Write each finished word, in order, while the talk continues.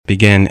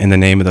begin in the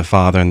name of the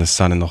Father, and the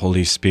Son, and the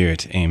Holy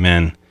Spirit.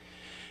 Amen.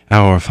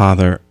 Our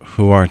Father,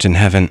 who art in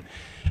heaven,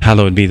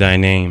 hallowed be thy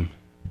name.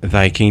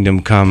 Thy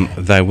kingdom come,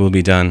 thy will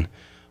be done,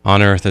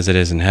 on earth as it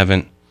is in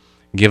heaven.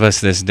 Give us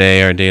this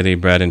day our daily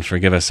bread, and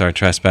forgive us our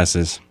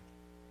trespasses,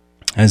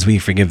 as we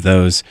forgive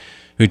those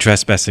who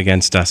trespass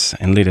against us.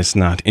 And lead us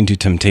not into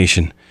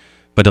temptation,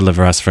 but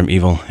deliver us from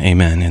evil.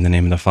 Amen. In the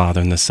name of the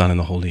Father, and the Son, and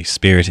the Holy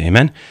Spirit.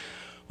 Amen.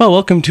 Well,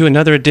 welcome to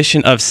another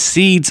edition of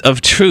Seeds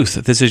of Truth.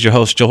 This is your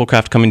host, Joel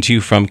Holcraft, coming to you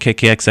from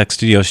KKXX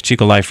Studios,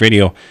 Chico Life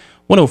Radio,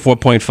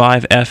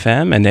 104.5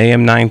 FM and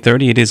AM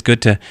 930. It is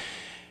good to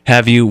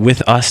have you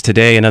with us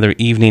today, another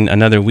evening,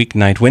 another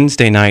weeknight,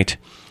 Wednesday night,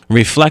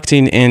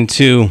 reflecting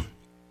into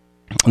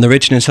the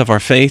richness of our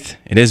faith.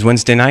 It is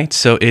Wednesday night,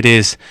 so it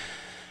is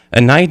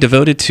a night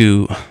devoted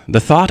to the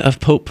thought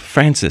of Pope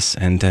Francis.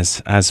 And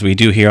as we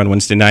do here on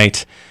Wednesday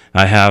night,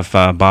 I have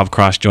Bob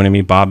Cross joining me.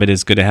 Bob, it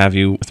is good to have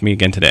you with me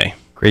again today.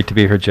 Great to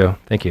be here, Joe.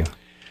 Thank you.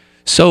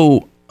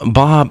 So,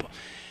 Bob,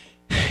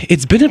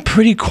 it's been a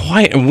pretty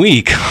quiet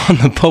week on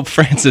the Pope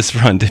Francis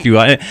front.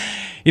 I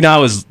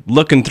was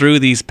looking through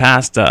these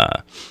past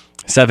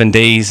 7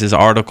 days, his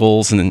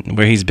articles, and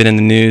where he's been in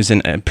the news,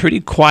 and a pretty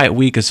quiet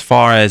week as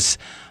far as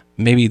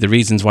maybe the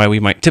reasons why we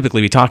might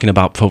typically be talking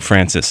about Pope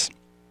Francis.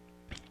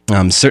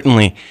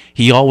 Certainly,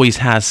 he always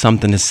has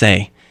something to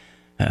say.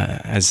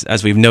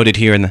 As we've noted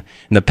here in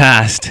the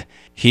past,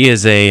 he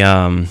is a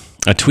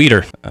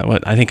tweeter.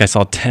 I think I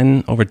saw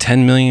over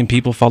 10 million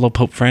people follow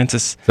Pope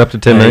Francis. It's up to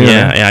 10 million?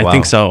 Yeah, wow. I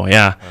think so,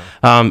 yeah.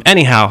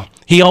 Anyhow,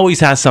 he always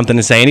has something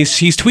to say, and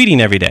he's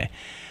tweeting every day.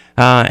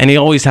 And he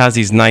always has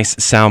these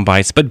nice sound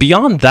bites. But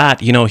beyond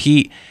that,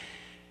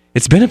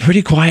 it's been a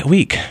pretty quiet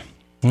week.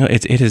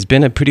 It has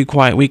been a pretty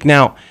quiet week.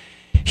 Now,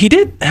 he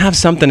did have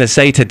something to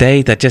say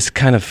today that just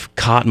kind of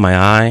caught my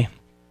eye.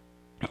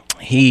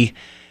 He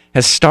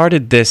has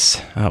started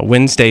this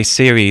Wednesday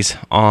series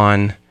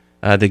on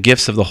the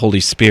gifts of the Holy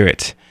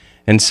Spirit.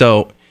 And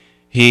so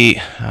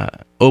he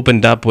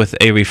opened up with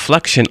a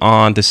reflection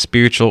on the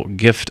spiritual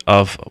gift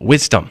of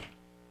wisdom.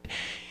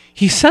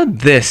 He said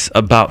this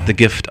about the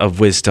gift of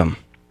wisdom: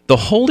 the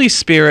Holy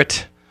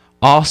Spirit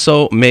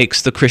also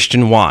makes the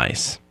Christian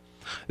wise.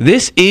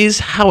 This is,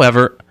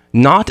 however,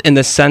 not in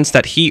the sense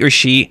that he or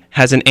she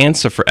has an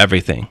answer for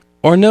everything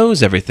or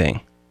knows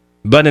everything,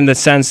 but in the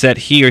sense that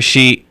he or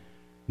she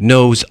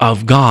knows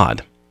of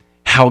God,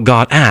 how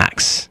God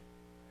acts.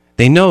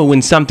 They know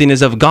when something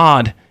is of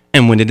God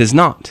and when it is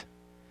not.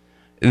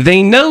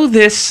 They know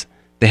this,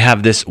 they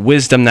have this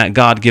wisdom that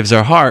God gives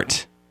our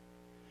heart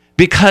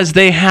because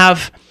they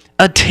have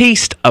a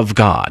taste of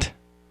God.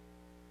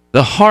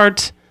 The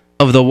heart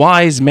of the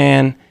wise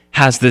man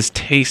has this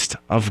taste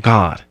of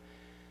God.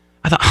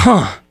 I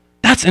thought,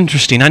 that's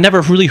interesting. I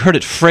never really heard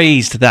it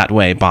phrased that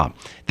way, Bob.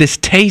 This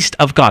taste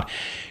of God.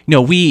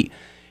 We,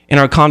 in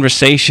our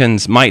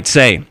conversations, might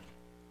say,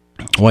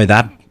 boy,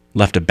 that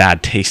left a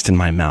bad taste in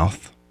my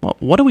mouth. Well,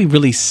 what are we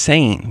really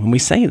saying when we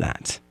say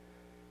that?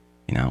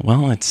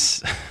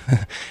 It's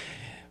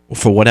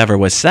for whatever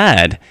was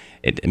said,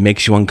 it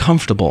makes you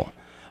uncomfortable.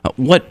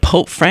 What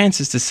Pope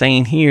Francis is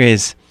saying here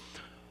is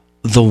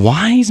the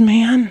wise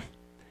man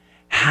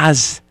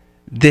has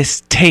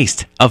this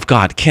taste of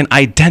God, can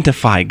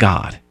identify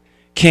God,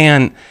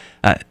 can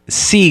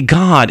see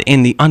God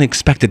in the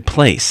unexpected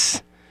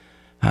place.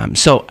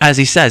 So, as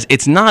he says,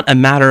 it's not a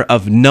matter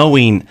of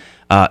knowing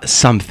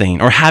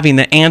something or having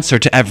the answer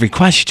to every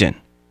question.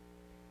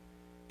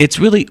 It's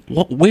really,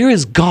 where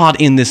is God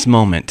in this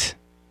moment?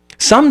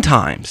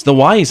 Sometimes the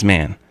wise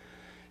man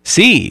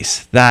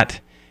sees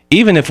that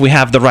even if we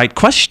have the right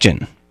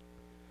question,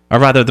 or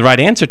rather the right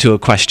answer to a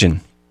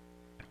question,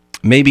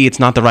 maybe it's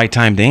not the right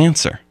time to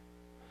answer.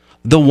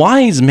 The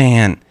wise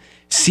man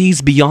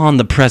sees beyond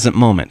the present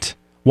moment,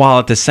 while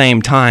at the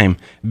same time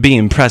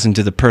being present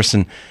to the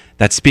person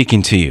that's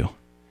speaking to you.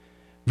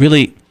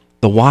 Really,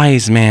 the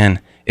wise man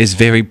is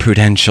very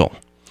prudential.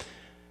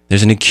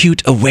 There's an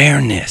acute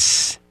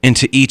awareness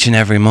into each and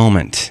every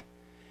moment.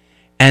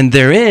 And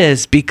there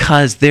is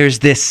because there's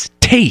this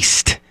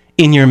taste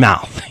in your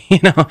mouth.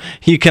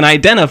 You can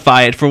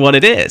identify it for what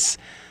it is.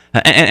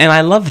 And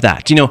I love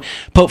that.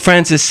 Pope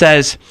Francis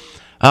says,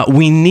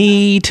 we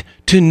need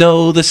to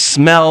know the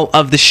smell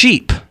of the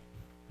sheep.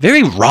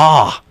 Very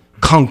raw,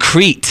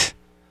 concrete.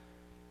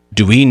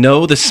 Do we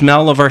know the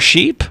smell of our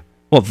sheep?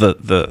 Well,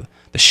 the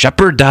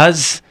shepherd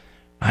does,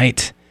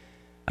 right?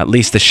 At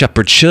least the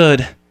shepherd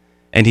should.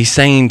 And he's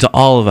saying to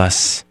all of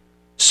us,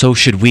 so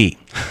should we.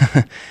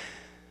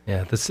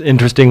 Yeah, that's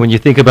interesting when you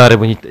think about it.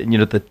 When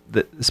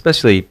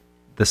especially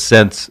the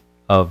sense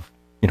of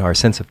our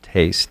sense of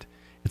taste.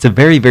 It's a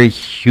very, very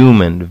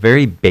human,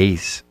 very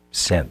base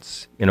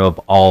sense of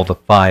all the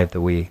five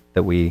that we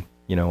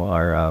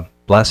are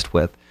blessed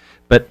with.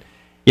 But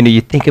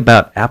you think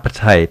about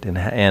appetite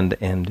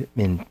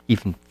and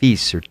even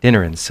feasts or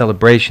dinner and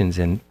celebrations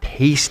and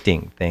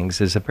tasting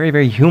things is a very,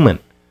 very human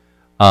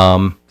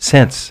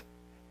sense.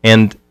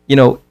 And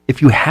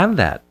if you have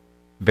that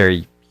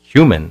very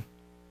human,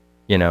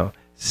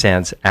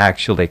 sense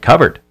actually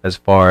covered as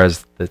far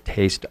as the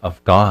taste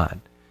of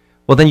God,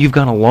 well, then you've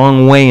gone a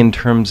long way in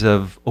terms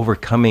of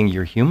overcoming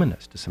your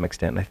humanness to some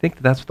extent. And I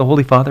think that's what the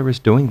Holy Father is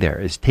doing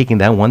there, is taking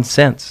that one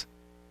sense,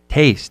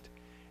 taste,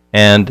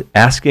 and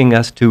asking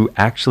us to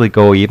actually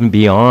go even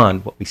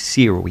beyond what we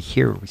see or we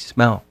hear or we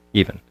smell,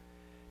 even,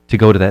 to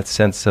go to that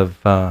sense of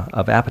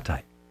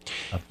appetite.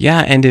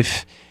 Yeah, and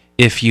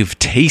if you've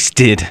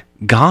tasted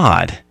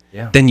God,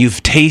 then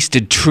you've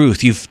tasted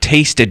truth, you've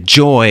tasted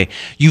joy,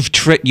 you've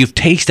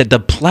tasted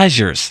the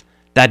pleasures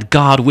that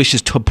God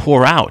wishes to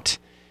pour out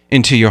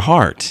into your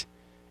heart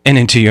and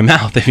into your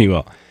mouth, if you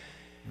will.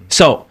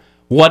 So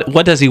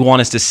what does he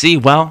want us to see?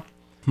 Well,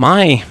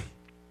 my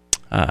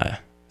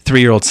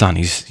 3-year-old son,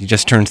 he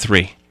just turned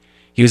 3.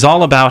 He was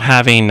all about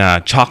having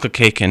chocolate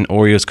cake and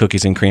Oreos,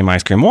 cookies, and cream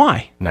ice cream.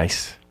 Why?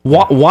 Nice.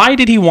 Why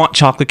did he want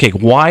chocolate cake?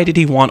 Why did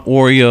he want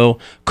Oreo,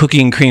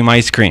 cookie, and cream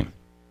ice cream?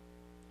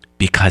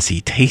 Because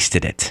he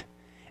tasted it,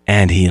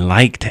 and he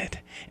liked it,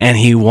 and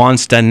he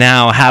wants to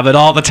now have it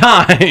all the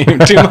time.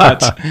 Too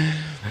much.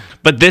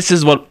 But this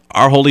is what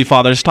our Holy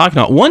Father is talking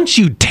about. Once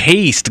you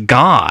taste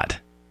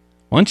God,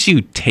 oh,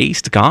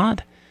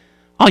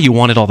 you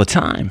want it all the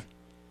time.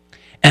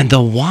 And the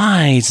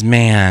wise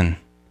man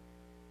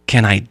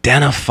can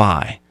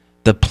identify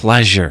the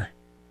pleasure.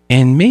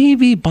 And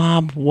maybe,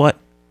 Bob, what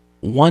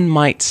one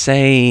might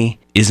say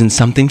isn't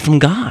something from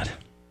God.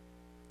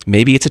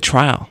 Maybe it's a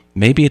trial.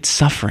 Maybe it's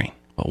suffering.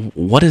 But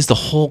what does the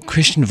whole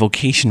Christian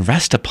vocation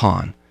rest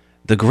upon?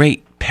 The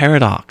great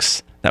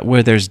paradox that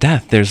where there's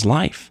death, there's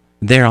life.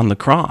 There on the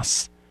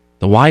cross,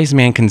 the wise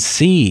man can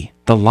see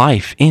the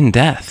life in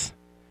death.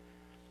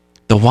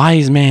 The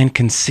wise man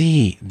can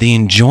see the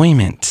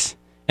enjoyment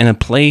in a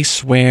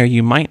place where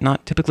you might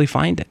not typically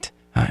find it.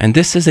 And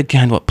this is,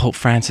 again, what Pope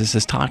Francis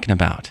is talking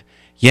about.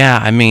 Yeah,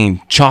 I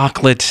mean,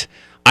 chocolate,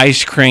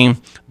 ice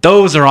cream,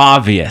 those are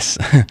obvious.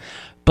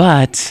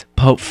 But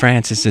Pope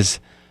Francis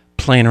is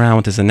playing around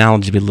with this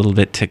analogy a little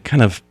bit to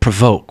kind of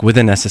provoke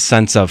within us a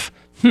sense of,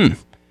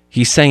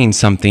 he's saying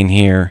something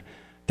here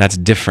that's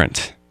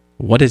different.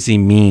 What does he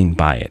mean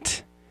by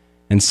it?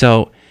 And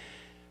so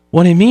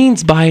what he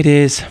means by it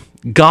is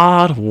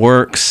God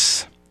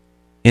works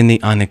in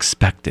the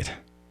unexpected.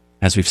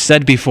 As we've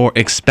said before,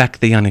 expect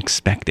the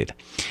unexpected.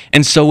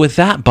 And so with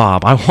that,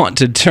 Bob, I want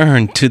to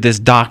turn to this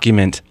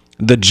document,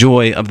 The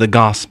Joy of the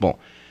Gospel,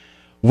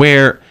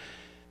 where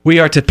we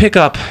are to pick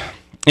up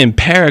in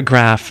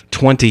paragraph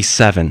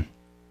 27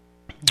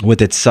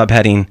 with its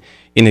subheading,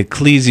 An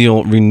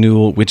Ecclesial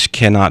Renewal Which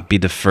Cannot Be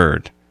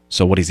Deferred.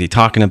 So what is he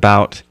talking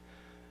about?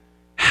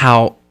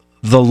 How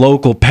the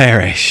local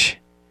parish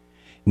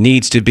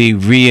needs to be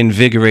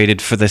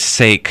reinvigorated for the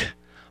sake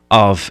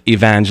of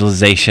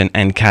evangelization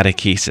and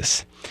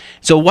catechesis.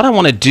 So what I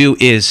want to do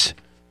is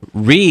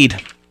read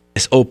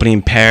this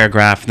opening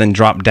paragraph, then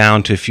drop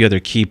down to a few other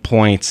key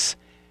points,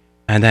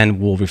 and then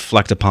we'll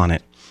reflect upon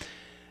it.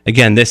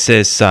 Again, this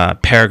is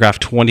paragraph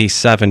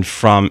 27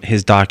 from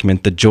his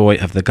document, The Joy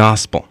of the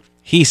Gospel.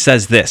 He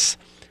says this: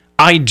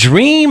 I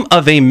dream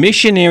of a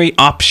missionary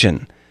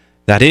option,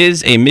 that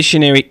is, a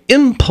missionary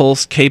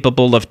impulse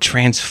capable of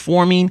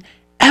transforming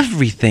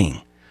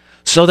everything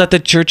so that the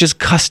church's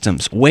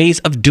customs, ways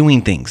of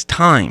doing things,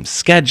 times,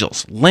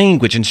 schedules,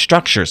 language, and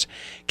structures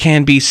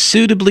can be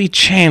suitably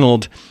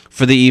channeled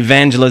for the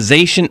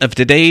evangelization of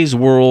today's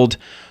world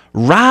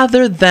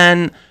rather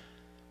than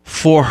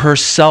for her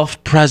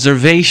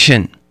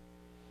self-preservation.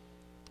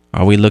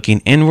 Are we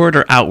looking inward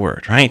or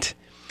outward, right?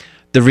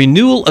 The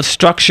renewal of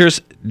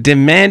structures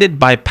demanded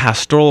by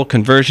pastoral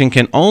conversion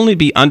can only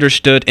be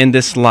understood in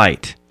this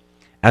light,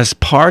 as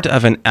part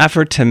of an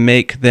effort to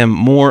make them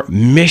more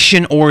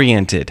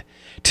mission-oriented,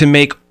 to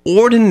make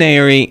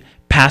ordinary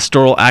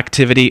pastoral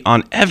activity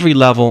on every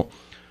level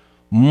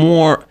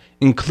more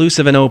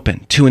inclusive and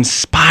open, to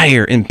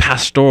inspire in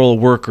pastoral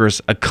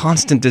workers a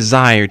constant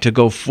desire to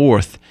go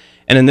forth,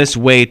 and in this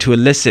way to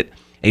elicit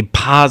a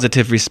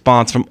positive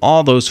response from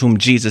all those whom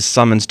Jesus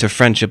summons to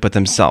friendship with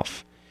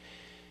himself.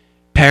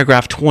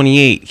 Paragraph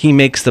 28, he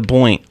makes the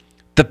point: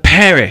 the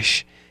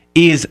parish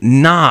is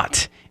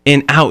not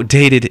an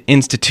outdated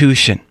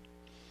institution.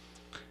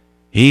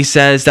 He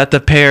says that the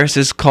parish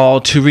is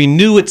called to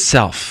renew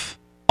itself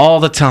all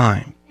the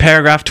time.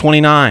 Paragraph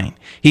 29,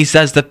 he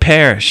says the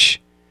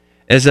parish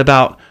is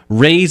about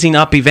raising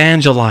up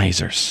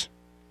evangelizers.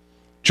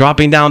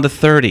 Dropping down to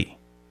 30,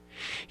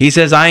 he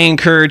says, I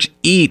encourage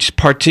each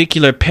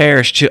particular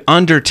parish to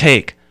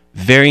undertake,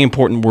 very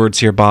important words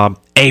here, Bob,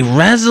 a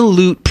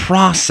resolute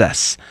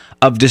process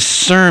of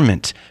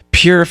discernment,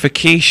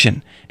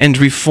 purification, and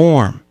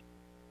reform.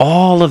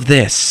 All of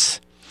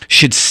this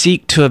should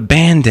seek to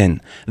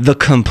abandon the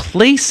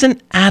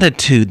complacent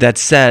attitude that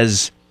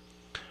says,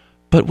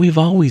 but we've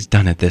always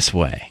done it this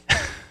way.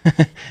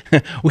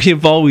 We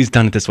have always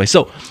done it this way.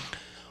 So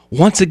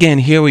once again,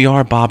 here we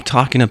are, Bob,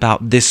 talking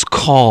about this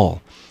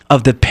call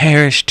of the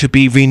parish to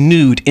be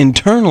renewed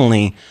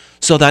internally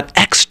so that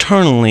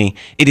externally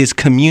it is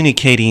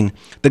communicating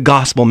the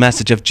gospel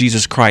message of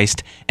Jesus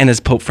Christ, and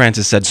as Pope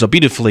Francis said so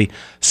beautifully,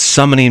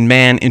 summoning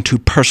man into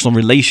personal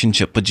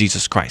relationship with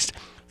Jesus Christ,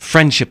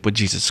 friendship with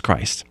Jesus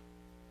Christ.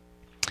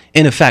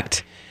 In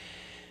effect,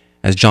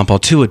 as John Paul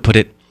II would put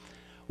it,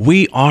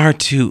 we are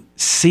to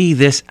see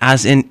this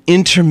as an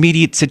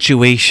intermediate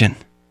situation,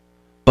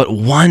 but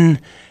one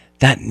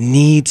that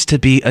needs to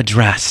be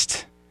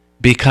addressed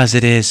because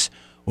it is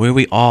where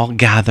we all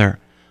gather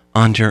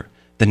under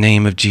the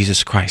name of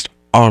Jesus Christ,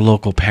 our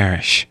local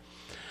parish.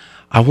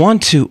 I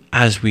want to,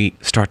 as we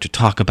start to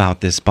talk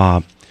about this,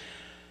 Bob,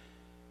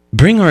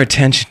 bring our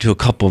attention to a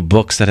couple of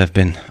books that have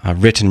been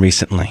written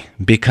recently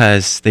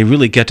because they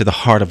really get to the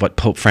heart of what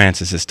Pope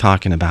Francis is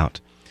talking about.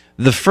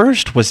 The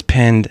first was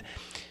penned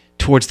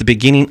towards the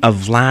beginning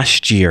of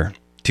last year,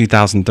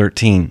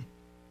 2013.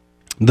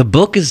 The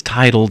book is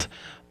titled,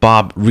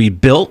 Bob,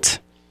 Rebuilt,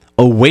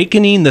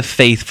 Awakening the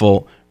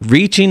Faithful,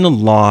 Reaching the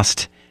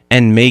Lost,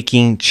 and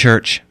Making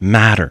Church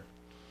Matter.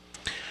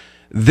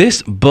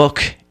 This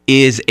book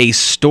is a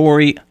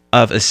story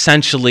of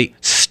essentially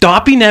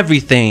stopping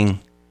everything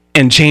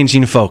and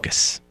changing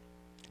focus.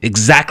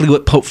 Exactly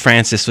what Pope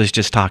Francis was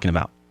just talking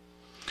about.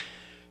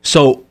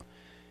 So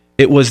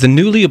it was the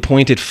newly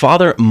appointed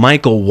Father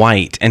Michael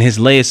White and his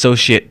lay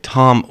associate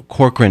Tom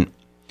Corcoran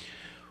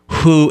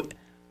who,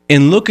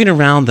 in looking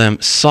around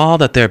them, saw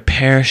that their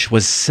parish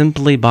was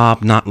simply,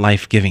 Bob, not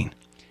life-giving.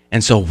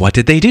 And so what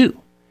did they do?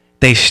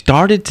 They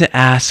started to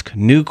ask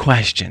new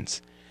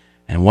questions.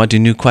 And what do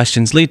new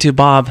questions lead to,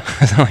 Bob?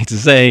 As I like to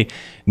say,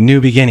 new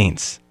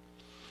beginnings.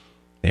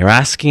 They're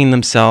asking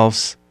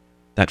themselves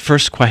that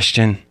first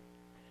question,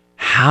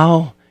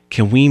 how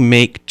can we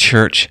make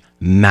church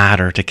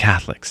matter to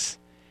Catholics?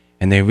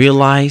 And they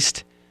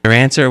realized their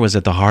answer was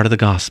at the heart of the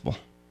gospel.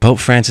 Pope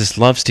Francis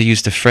loves to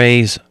use the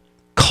phrase,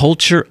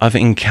 culture of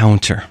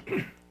encounter.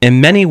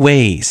 In many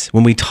ways,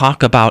 when we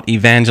talk about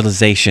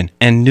evangelization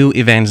and new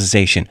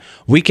evangelization,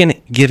 we can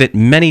give it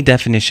many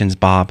definitions,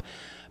 Bob,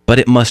 but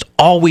it must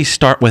always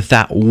start with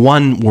that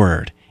one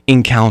word,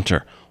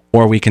 encounter,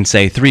 or we can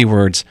say 3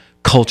 words,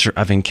 culture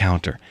of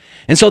encounter.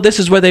 And so this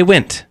is where they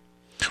went.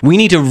 We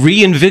need to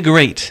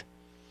reinvigorate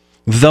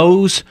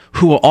those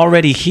who are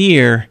already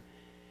here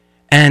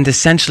and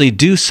essentially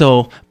do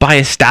so by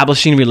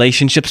establishing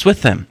relationships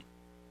with them.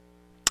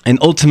 And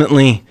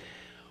ultimately,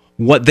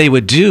 what they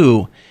would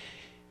do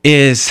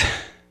is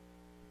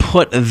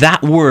put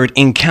that word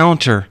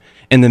encounter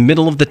in the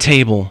middle of the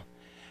table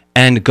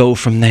and go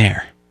from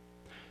there.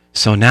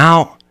 So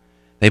now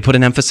they put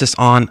an emphasis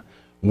on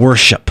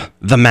worship,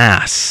 the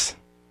Mass,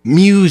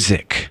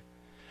 music,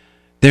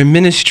 their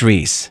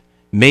ministries,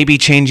 maybe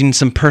changing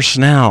some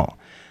personnel,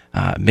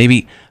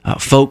 maybe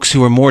folks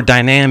who are more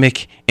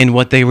dynamic in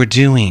what they were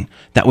doing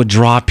that would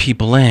draw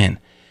people in.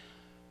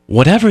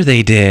 Whatever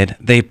they did,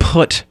 they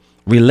put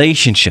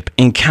relationship,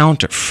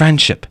 encounter,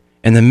 friendship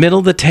in the middle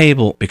of the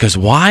table because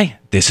why?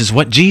 This is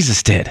what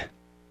Jesus did.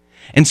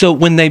 And so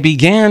when they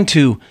began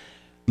to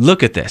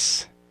look at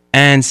this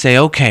and say,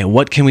 okay,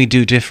 what can we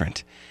do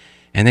different?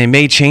 And they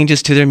made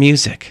changes to their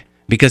music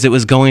because it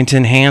was going to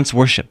enhance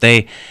worship.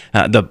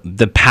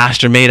 The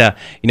pastor made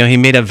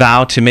a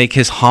vow to make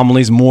his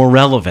homilies more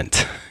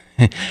relevant.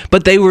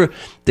 But they were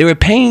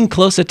paying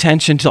close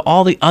attention to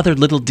all the other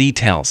little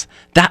details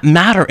that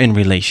matter in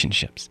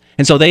relationships.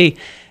 And so they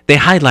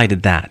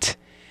highlighted that.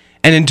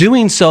 And in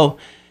doing so,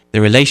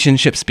 the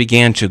relationships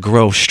began to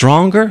grow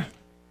stronger,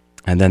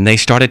 and then they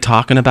started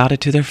talking about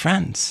it to their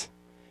friends.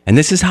 And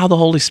this is how the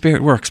Holy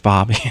Spirit works,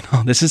 Bob.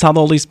 This is how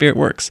the Holy Spirit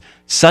works.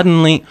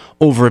 Suddenly,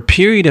 over a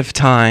period of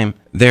time,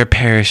 their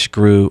parish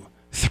grew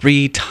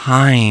 3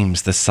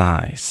 times the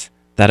size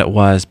that it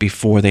was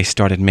before they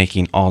started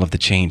making all of the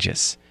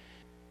changes.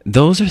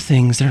 Those are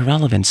things that are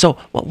relevant. So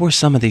what were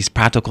some of these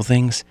practical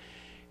things?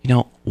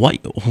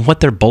 What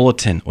their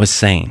bulletin was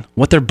saying,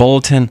 what their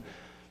bulletin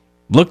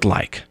looked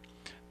like,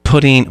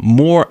 putting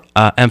more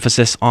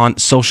emphasis on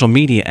social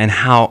media and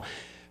how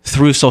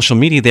through social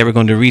media they were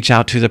going to reach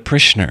out to the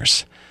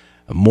parishioners,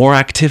 more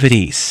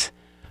activities,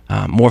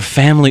 more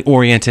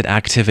family-oriented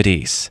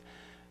activities,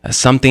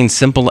 something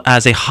simple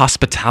as a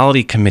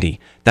hospitality committee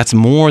that's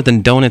more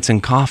than donuts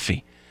and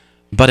coffee,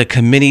 but a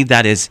committee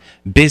that is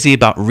busy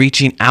about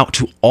reaching out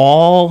to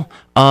all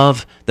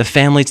of the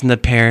families in the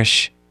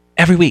parish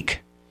every week.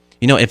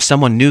 If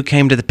someone new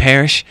came to the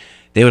parish,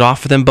 they would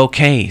offer them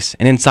bouquets.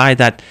 And inside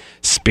that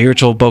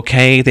spiritual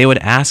bouquet, they would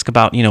ask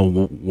about,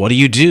 what do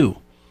you do?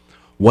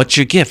 What's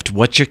your gift?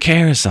 What's your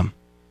charism?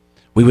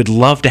 We would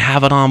love to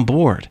have it on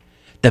board.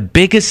 The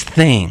biggest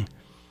thing,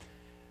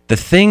 the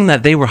thing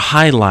that they were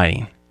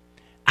highlighting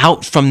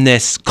out from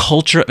this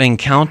culture of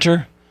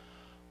encounter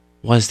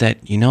was that,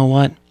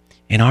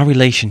 in our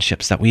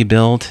relationships that we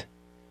build,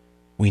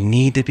 we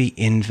need to be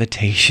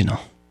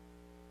invitational.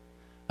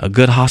 A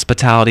good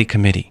hospitality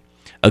committee,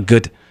 a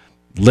good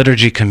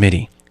liturgy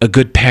committee, a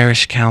good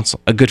parish council,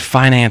 a good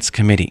finance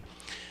committee.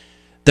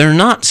 They're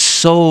not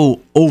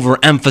so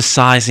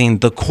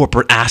overemphasizing the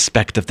corporate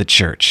aspect of the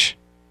church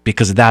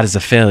because that is a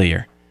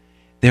failure.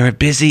 They're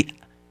busy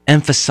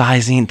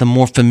emphasizing the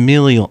more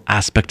familial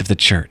aspect of the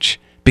church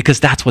because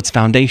that's what's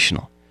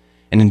foundational.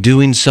 And in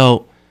doing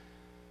so,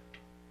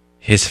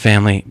 his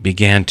family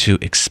began to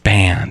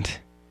expand.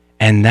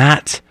 And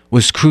that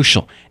was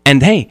crucial.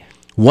 And hey,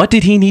 what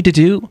did he need to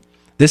do?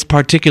 This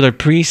particular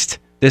priest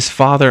this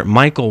father,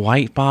 Michael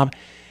White, Bob,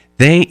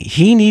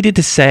 he needed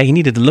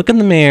to look in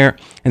the mirror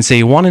and say,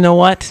 you want to know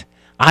what?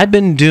 I've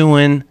been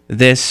doing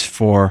this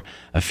for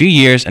a few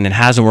years and it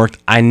hasn't worked.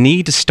 I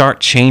need to start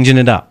changing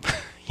it up.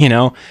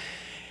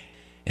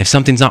 If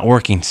something's not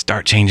working,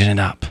 start changing it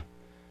up.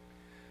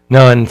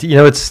 No, and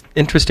it's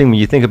interesting when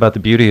you think about the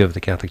beauty of the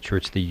Catholic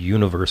Church, the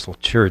universal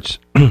church,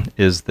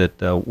 is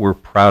that we're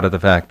proud of the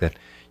fact that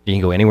you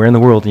can go anywhere in the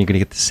world and you're going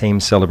to get the same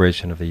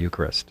celebration of the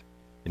Eucharist.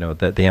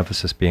 The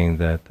emphasis being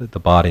the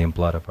body and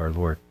blood of our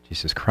Lord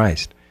Jesus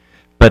Christ.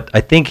 But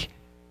I think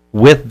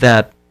with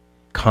that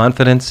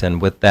confidence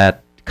and with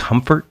that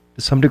comfort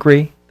to some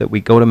degree that we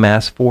go to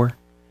Mass for,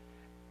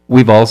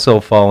 we've also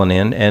fallen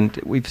in, and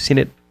we've seen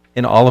it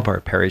in all of our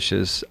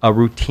parishes, a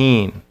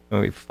routine.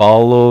 We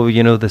follow,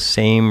 the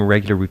same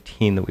regular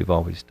routine that we've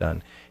always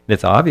done. And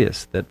it's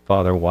obvious that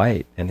Father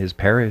White and his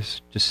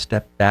parish just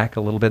stepped back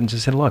a little bit and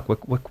just said, look,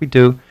 what can we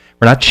do?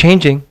 We're not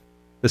changing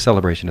the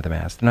celebration of the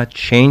Mass. They're not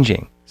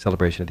changing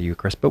celebration of the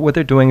Eucharist. But what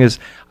they're doing is,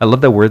 I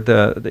love that word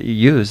that you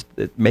used,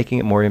 making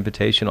it more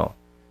invitational.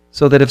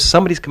 So that if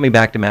somebody's coming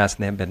back to Mass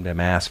and they haven't been to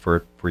Mass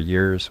for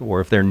years, or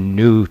if they're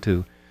new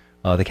to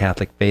the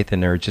Catholic faith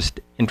and they're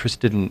just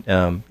interested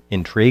and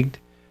intrigued,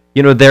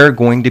 they're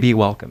going to be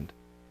welcomed.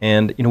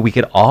 And, we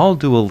could all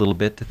do a little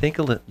bit to think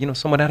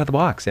somewhat out of the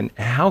box. And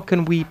how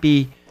can we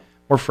be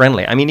more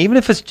friendly? I mean, even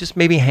if it's just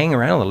maybe hang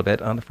around a little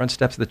bit on the front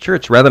steps of the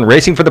church rather than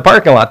racing for the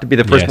parking lot to be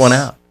the first one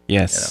out.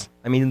 Yes.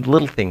 I mean,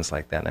 little things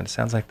like that. And it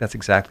sounds like that's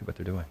exactly what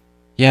they're doing.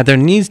 Yeah, there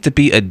needs to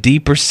be a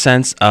deeper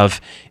sense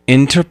of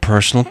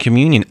interpersonal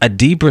communion, a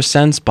deeper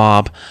sense,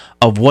 Bob,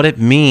 of what it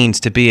means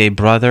to be a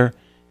brother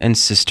and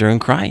sister in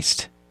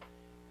Christ.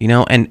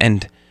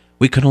 And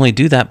we can only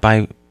do that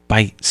by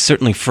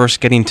certainly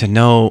first getting to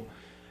know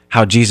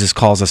how Jesus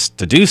calls us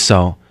to do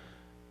so,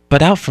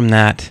 but out from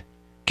that,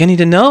 getting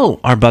to know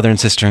our brother and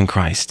sister in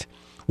Christ.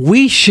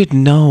 We should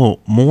know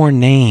more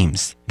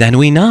names than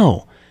we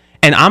know.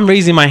 And I'm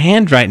raising my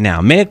hand right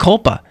now. Mea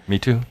culpa. Me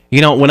too.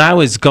 When I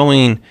was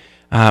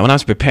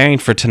preparing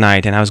for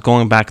tonight and I was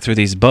going back through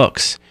these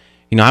books,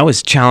 I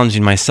was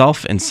challenging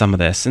myself in some of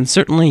this. And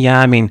certainly,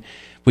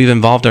 we've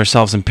involved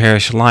ourselves in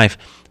parish life,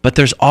 but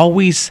there's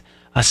always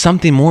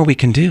something more we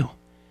can do.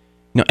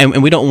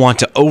 And we don't want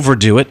to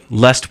overdo it,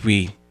 lest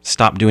we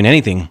stop doing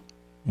anything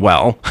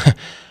well.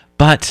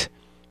 But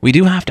we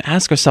do have to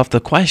ask ourselves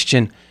the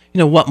question,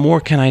 what more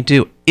can I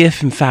do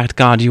if, in fact,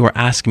 God, you are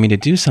asking me to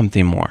do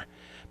something more?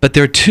 But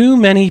there are too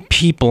many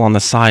people on the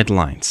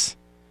sidelines,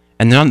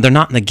 and they're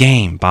not in the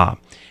game, Bob.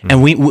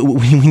 And we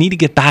need to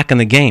get back in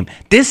the game.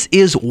 This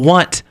is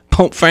what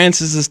Pope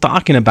Francis is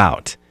talking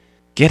about.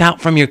 Get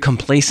out from your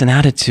complacent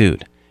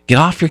attitude. Get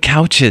off your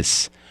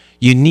couches.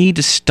 You need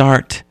to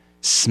start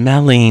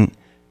smelling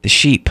the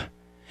sheep.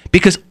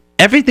 Because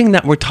everything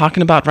that we're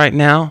talking about right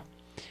now,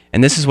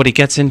 and this is what he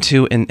gets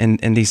into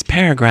in these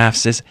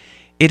paragraphs, is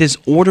it is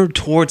ordered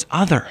towards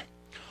other.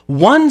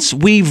 Once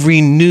we've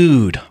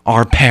renewed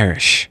our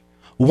parish,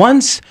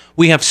 once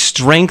we have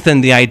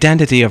strengthened the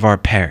identity of our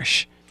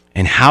parish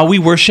and how we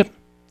worship,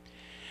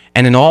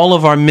 and in all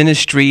of our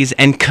ministries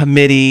and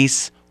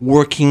committees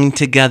working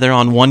together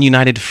on one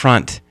united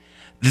front,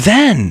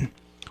 then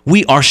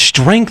we are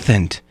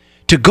strengthened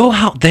to go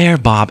out there,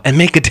 Bob, and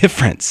make a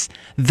difference.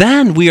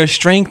 Then we are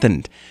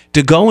strengthened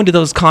to go into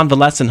those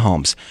convalescent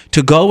homes,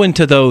 to go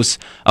into those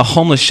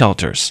homeless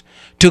shelters,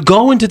 to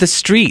go into the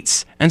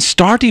streets and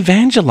start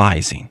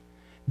evangelizing.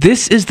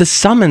 This is the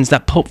summons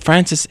that Pope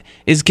Francis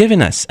is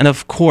giving us. And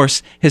of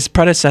course, his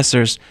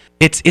predecessors,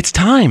 it's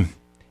time.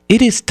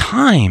 It is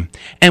time.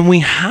 And we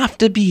have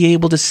to be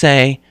able to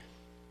say,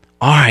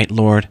 all right,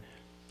 Lord,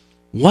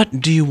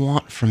 what do you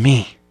want from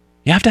me?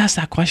 You have to ask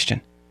that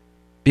question.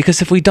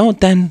 Because if we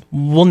don't, then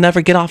we'll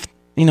never get up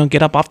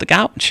off the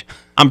couch.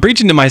 I'm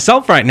preaching to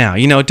myself right now,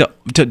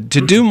 to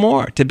do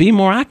more, to be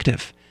more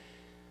active.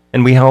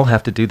 And we all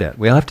have to do that.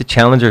 We all have to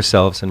challenge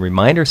ourselves and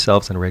remind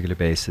ourselves on a regular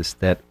basis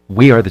that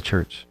we are the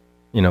church.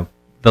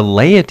 The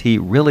laity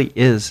really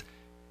is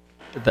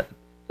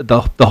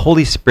the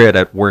Holy Spirit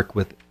at work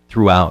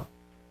throughout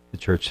the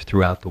church,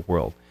 throughout the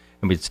world.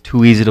 I mean, it's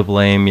too easy to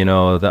blame,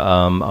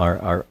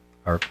 our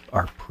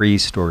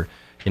priest, or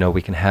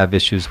we can have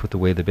issues with the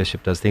way the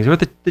bishop does things, or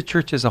the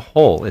church as a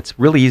whole. It's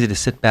really easy to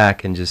sit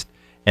back and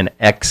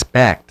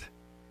expect,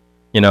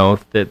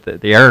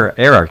 the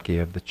hierarchy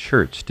of the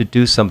church to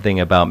do something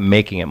about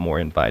making it more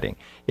inviting.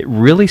 It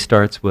really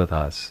starts with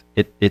us.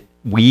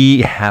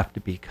 We have to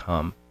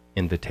become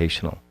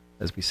invitational,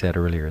 as we said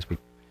earlier. As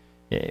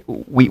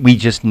we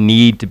just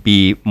need to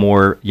be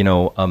more,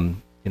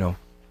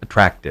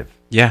 attractive.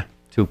 Yeah,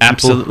 to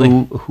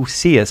people who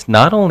see us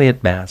not only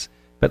at Mass,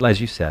 but as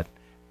you said,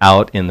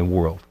 out in the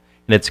world.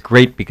 And it's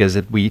great because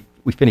we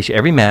finish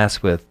every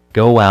Mass with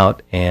go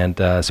out and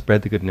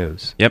spread the good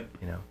news. Yep.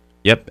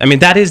 Yep. I mean,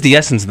 that is the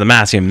essence of the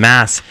Mass.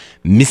 Mass,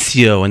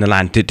 missio in the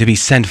Latin, to be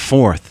sent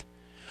forth.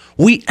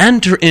 We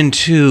enter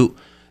into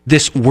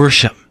this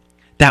worship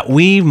that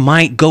we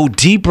might go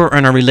deeper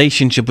in our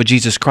relationship with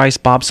Jesus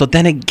Christ, Bob. So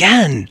then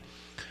again,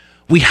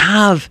 we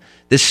have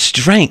the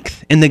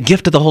strength and the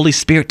gift of the Holy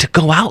Spirit to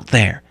go out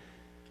there.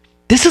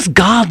 This is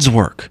God's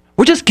work.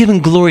 We're just giving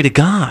glory to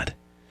God.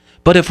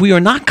 But if we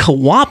are not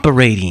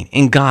cooperating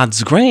in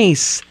God's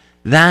grace,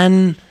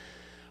 then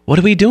what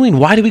are we doing?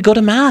 Why do we go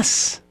to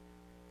Mass?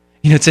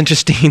 It's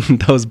interesting,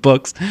 those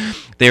books,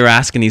 they were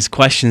asking these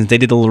questions. They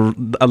did a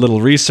little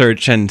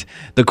research, and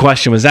the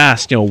question was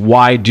asked,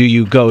 why do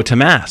you go to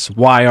Mass?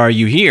 Why are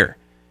you here?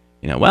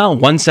 Well,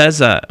 one says,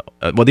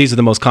 these are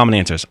the most common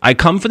answers. I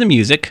come for the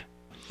music.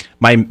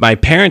 My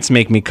parents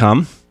make me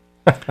come.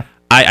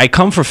 I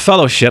come for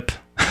fellowship.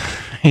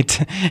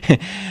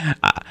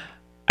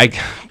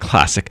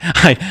 Classic.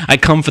 I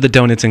come for the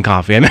donuts and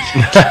coffee.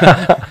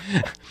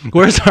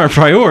 Where's our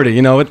priority?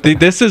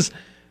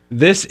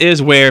 This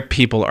is where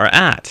people are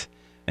at.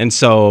 And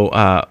so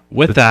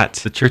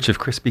the Church of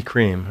Krispy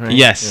Kreme, right?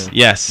 Yes,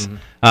 yeah. Yes.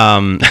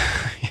 Mm-hmm.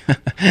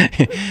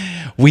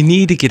 We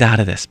need to get out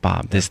of this,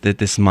 Bob, this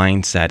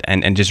mindset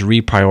and just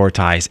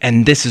reprioritize.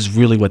 And this is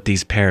really what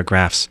these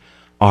paragraphs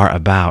are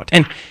about.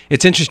 And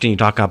it's interesting, you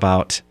talk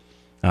about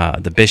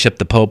the bishop,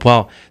 the pope.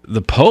 Well,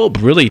 the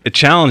pope really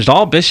challenged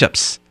all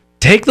bishops.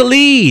 Take the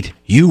lead.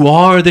 You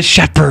are the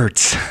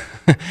shepherds.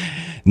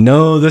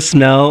 Know the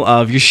smell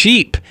of your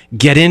sheep.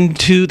 Get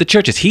into the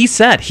churches. He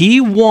said he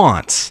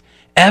wants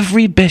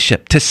every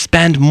bishop to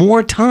spend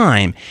more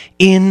time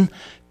in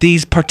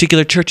these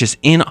particular churches,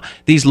 in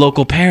these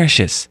local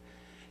parishes.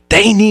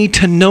 They need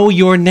to know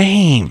your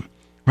name,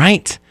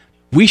 right?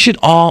 We should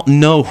all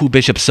know who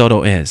Bishop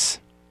Soto is,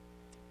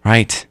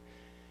 right?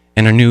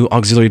 And our new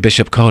auxiliary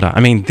Bishop Coda.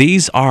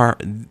 These are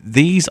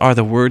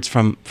the words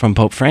from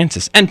Pope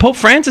Francis. And Pope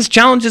Francis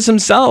challenges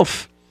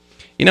himself.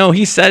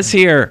 He says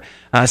here,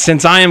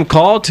 since I am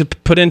called to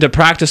put into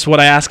practice what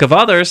I ask of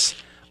others,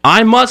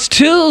 I must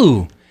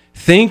too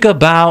think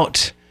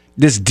about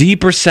this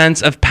deeper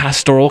sense of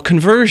pastoral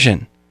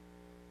conversion.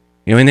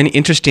 And then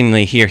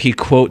interestingly here, he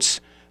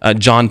quotes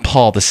John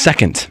Paul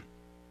II.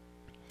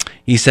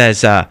 He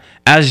says,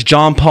 as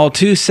John Paul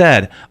II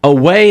said, a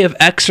way of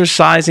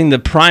exercising the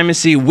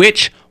primacy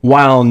which,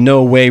 while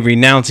no way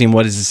renouncing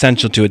what is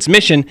essential to its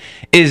mission,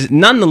 is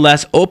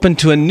nonetheless open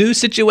to a new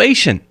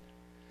situation.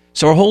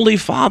 So our Holy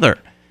Father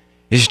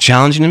is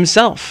challenging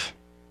himself.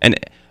 And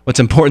what's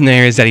important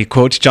there is that he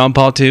quotes John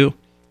Paul II,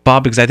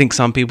 Bob, because I think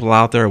some people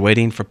out there are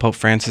waiting for Pope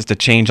Francis to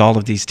change all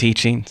of these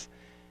teachings.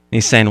 And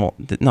he's saying, well,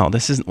 no,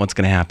 this isn't what's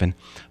going to happen.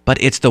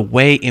 But it's the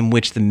way in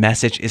which the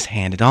message is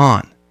handed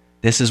on.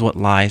 This is what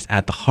lies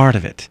at the heart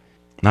of it.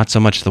 Not so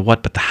much the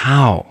what, but the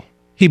how.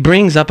 He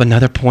brings up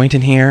another point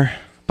in here,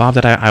 Bob,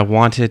 that I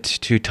wanted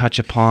to touch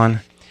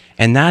upon,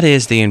 and that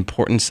is the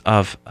importance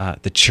of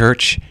the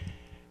church,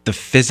 the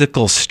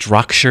physical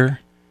structure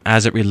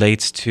as it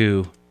relates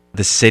to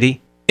the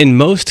city. In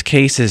most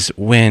cases,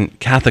 when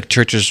Catholic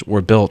churches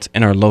were built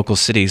in our local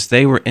cities,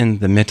 they were in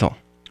the middle.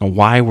 And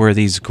why were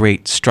these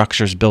great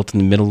structures built in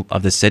the middle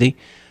of the city?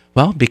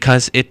 Well,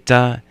 because it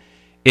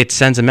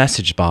sends a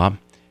message, Bob.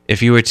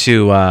 If you were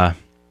to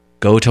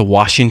go to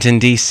Washington,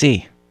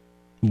 D.C.,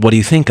 what do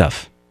you think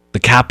of? The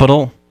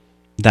Capitol,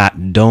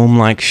 that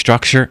dome-like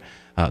structure,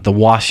 the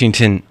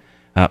Washington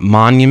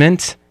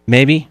Monument,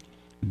 maybe?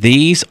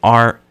 These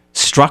are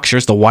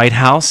structures, the White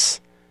House,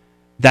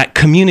 that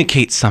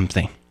communicate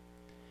something.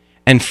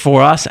 And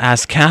for us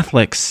as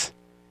Catholics,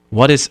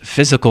 what is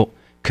physical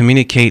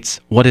communicates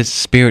what is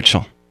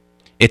spiritual.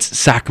 It's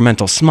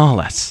sacramental,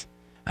 small s.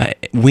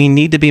 We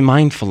need to be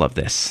mindful of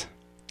this.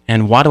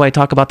 And why do I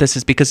talk about this?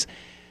 Is because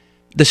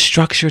the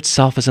structure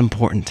itself is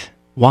important.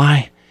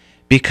 Why?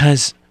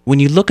 Because when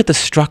you look at the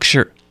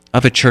structure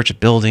of a church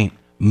building,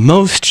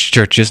 most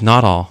churches,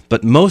 not all,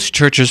 but most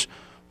churches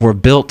were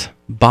built,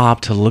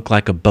 Bob, to look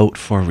like a boat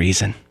for a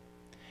reason.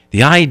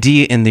 The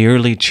idea in the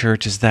early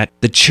church is that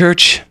the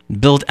church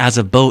built as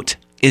a boat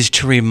is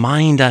to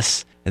remind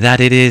us that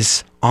it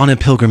is on a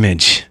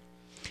pilgrimage.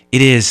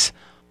 It is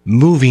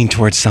moving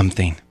towards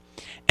something.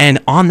 And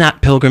on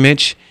that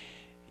pilgrimage,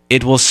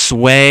 it will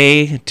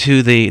sway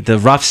to the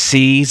rough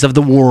seas of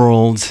the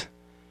world,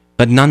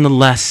 but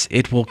nonetheless,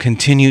 it will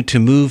continue to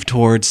move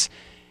towards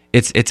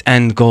its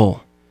end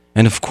goal.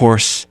 And of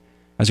course,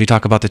 as we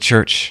talk about the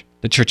Church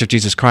of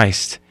Jesus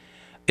Christ,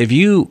 if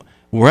you,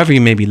 wherever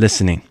you may be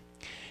listening,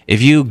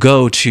 if you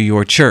go to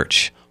your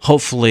church,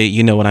 hopefully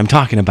you know what I'm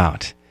talking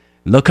about.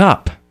 Look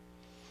up.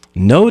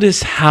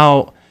 Notice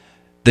how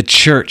the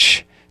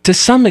church, to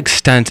some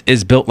extent,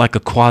 is built like a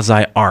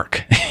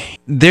quasi-ark.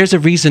 There's a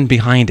reason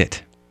behind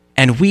it.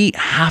 And we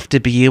have to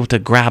be able to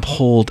grab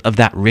hold of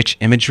that rich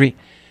imagery,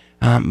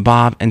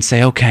 Bob, and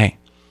say, okay,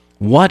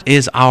 what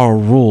is our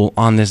role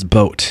on this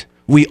boat?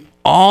 We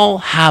all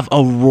have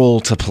a role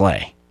to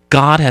play.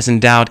 God has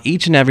endowed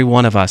each and every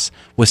one of us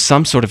with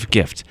some sort of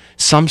gift,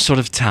 some sort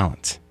of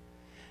talent.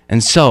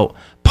 And so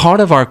part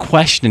of our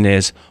question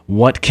is,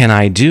 what can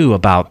I do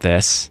about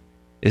this?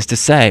 Is to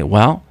say,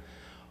 well,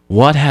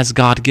 what has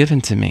God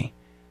given to me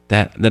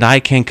that I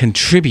can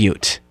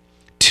contribute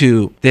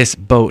to this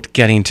boat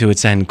getting to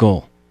its end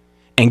goal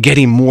and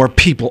getting more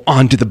people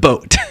onto the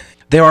boat?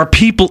 There are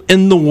people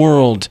in the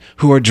world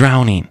who are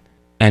drowning,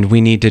 and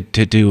we need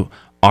to do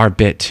our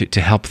bit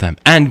to help them,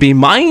 and be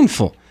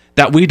mindful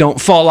that we don't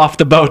fall off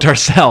the boat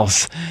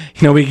ourselves.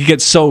 We can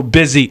get so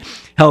busy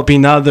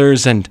helping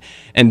others and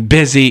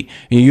busy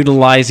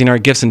utilizing our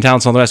gifts and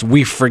talents and all the rest,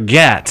 we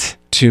forget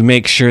to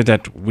make sure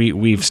that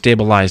we've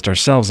stabilized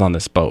ourselves on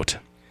this boat.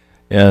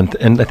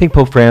 And I think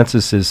Pope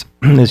Francis is,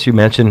 as you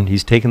mentioned,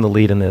 he's taken the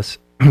lead in this,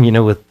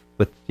 with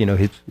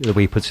the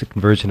way he puts the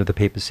conversion of the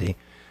papacy.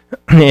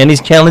 And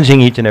he's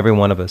challenging each and every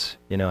one of us.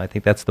 I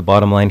think that's the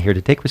bottom line here,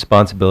 to take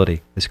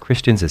responsibility. As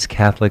Christians, as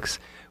Catholics,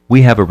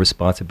 we have a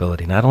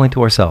responsibility, not only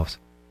to ourselves,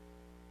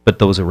 but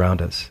those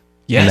around us.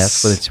 Yes. And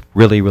that's what it's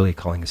really, really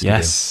calling us to do.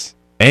 Yes.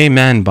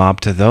 Amen, Bob,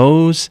 to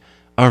those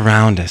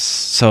around us.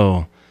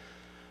 So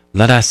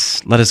let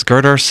us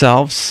gird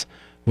ourselves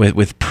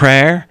with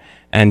prayer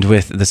and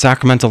with the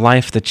sacramental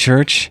life of the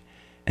church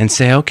and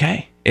say,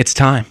 okay, it's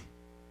time.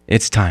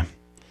 It's time.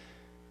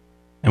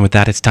 And with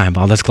that, it's time,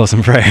 Bob. Let's close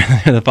in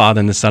prayer. The Father,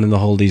 and the Son, and the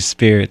Holy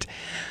Spirit.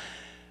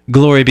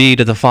 Glory be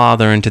to the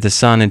Father, and to the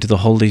Son, and to the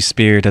Holy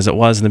Spirit, as it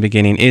was in the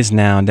beginning, is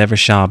now, and ever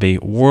shall be,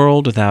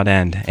 world without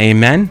end.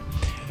 Amen.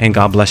 And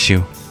God bless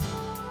you.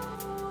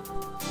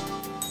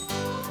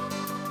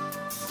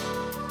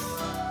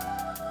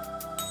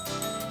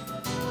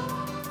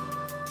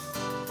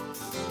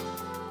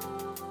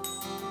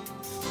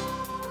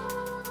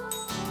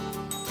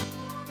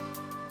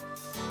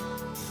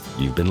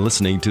 You've been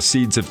listening to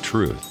Seeds of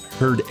Truth,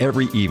 heard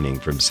every evening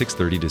from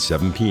 6:30 to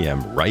 7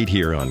 p.m. right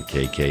here on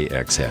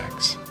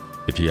KKXX.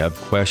 If you have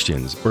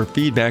questions or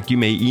feedback, you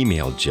may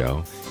email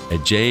Joe at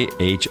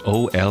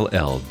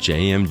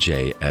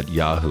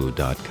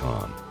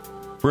jholljmj@yahoo.com.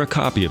 For a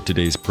copy of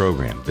today's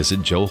program,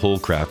 visit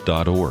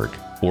joeholcraft.org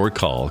or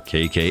call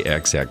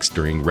KKXX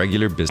during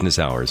regular business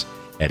hours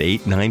at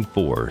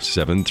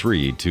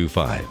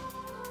 894-7325.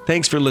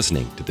 Thanks for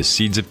listening to the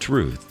Seeds of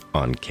Truth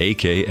on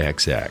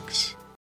KKXX.